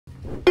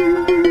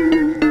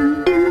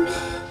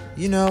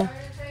You know,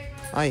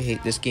 I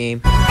hate this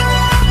game. I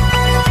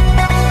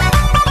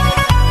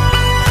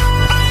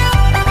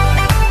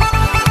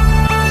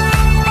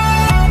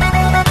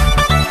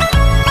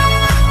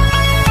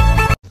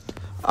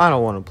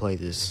don't want to play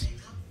this.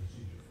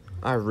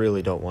 I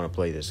really don't want to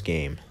play this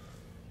game.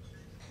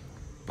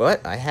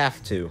 But I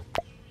have to,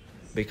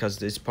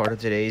 because it's part of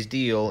today's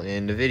deal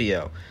in the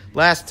video.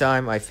 Last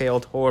time I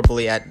failed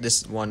horribly at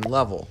this one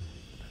level.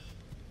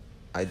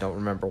 I don't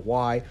remember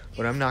why,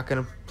 but I'm not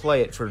going to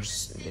play it for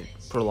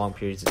prolonged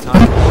periods of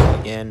time.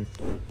 Again,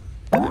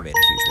 I made a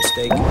huge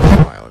mistake a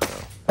while ago.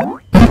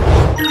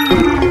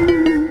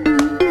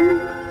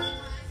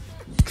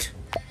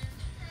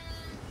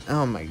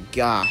 Oh my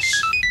gosh.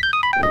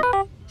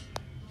 I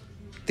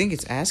think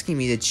it's asking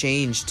me to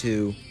change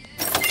to...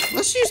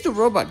 Let's use the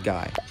robot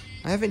guy.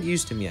 I haven't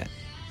used him yet.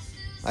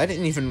 I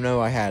didn't even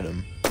know I had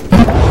him.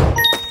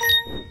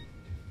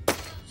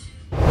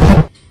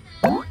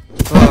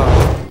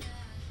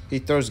 He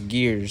throws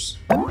gears.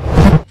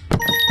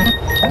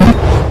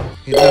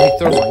 He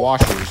throws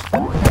washers. Why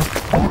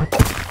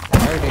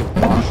are they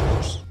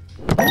washers?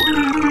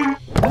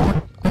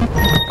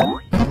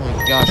 Oh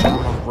my gosh,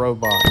 I'm a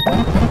robot.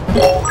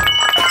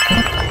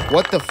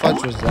 What the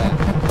fudge was that?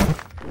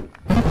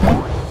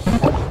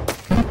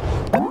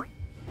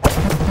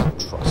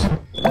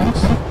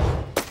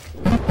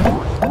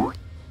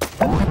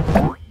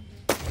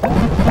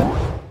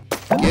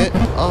 Get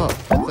up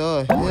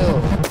the hill.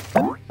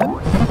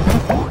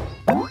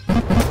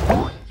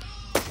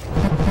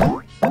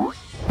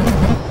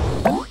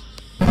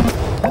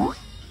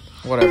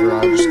 Whatever,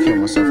 I'll just kill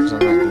myself because I'm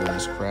not doing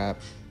this crap.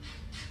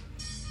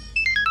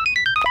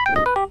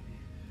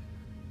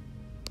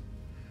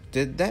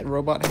 Did that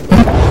robot have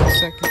a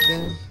second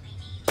then?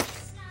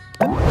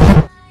 Oh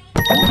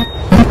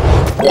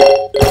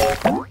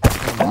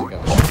my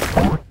gosh.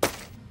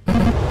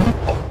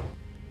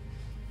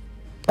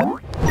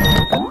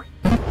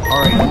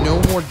 Alright, no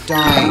more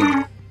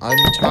dying. I'm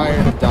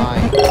tired of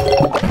dying.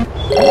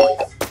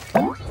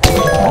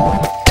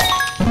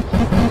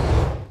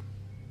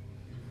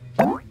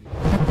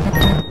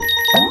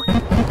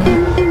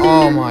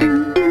 Oh my...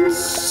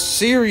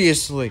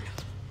 Seriously?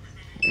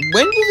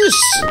 When will this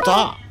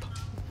stop?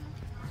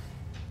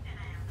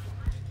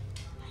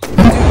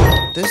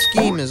 Dude, this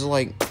game is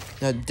like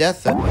a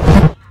death of me.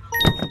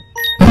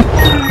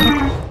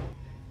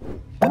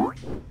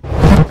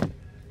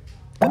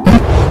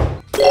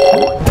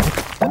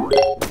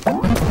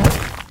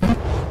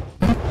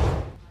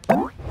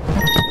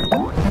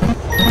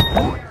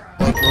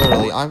 Like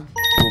literally, I will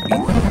be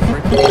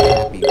freaking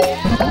happy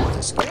with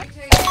this game.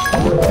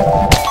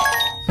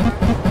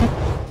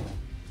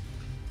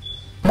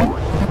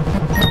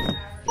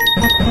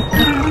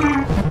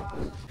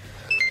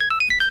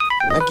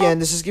 Again,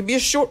 this is going to be a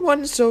short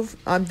one, so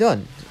I'm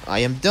done. I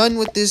am done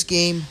with this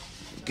game.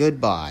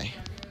 Goodbye.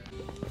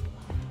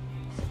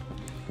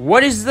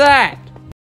 What is that?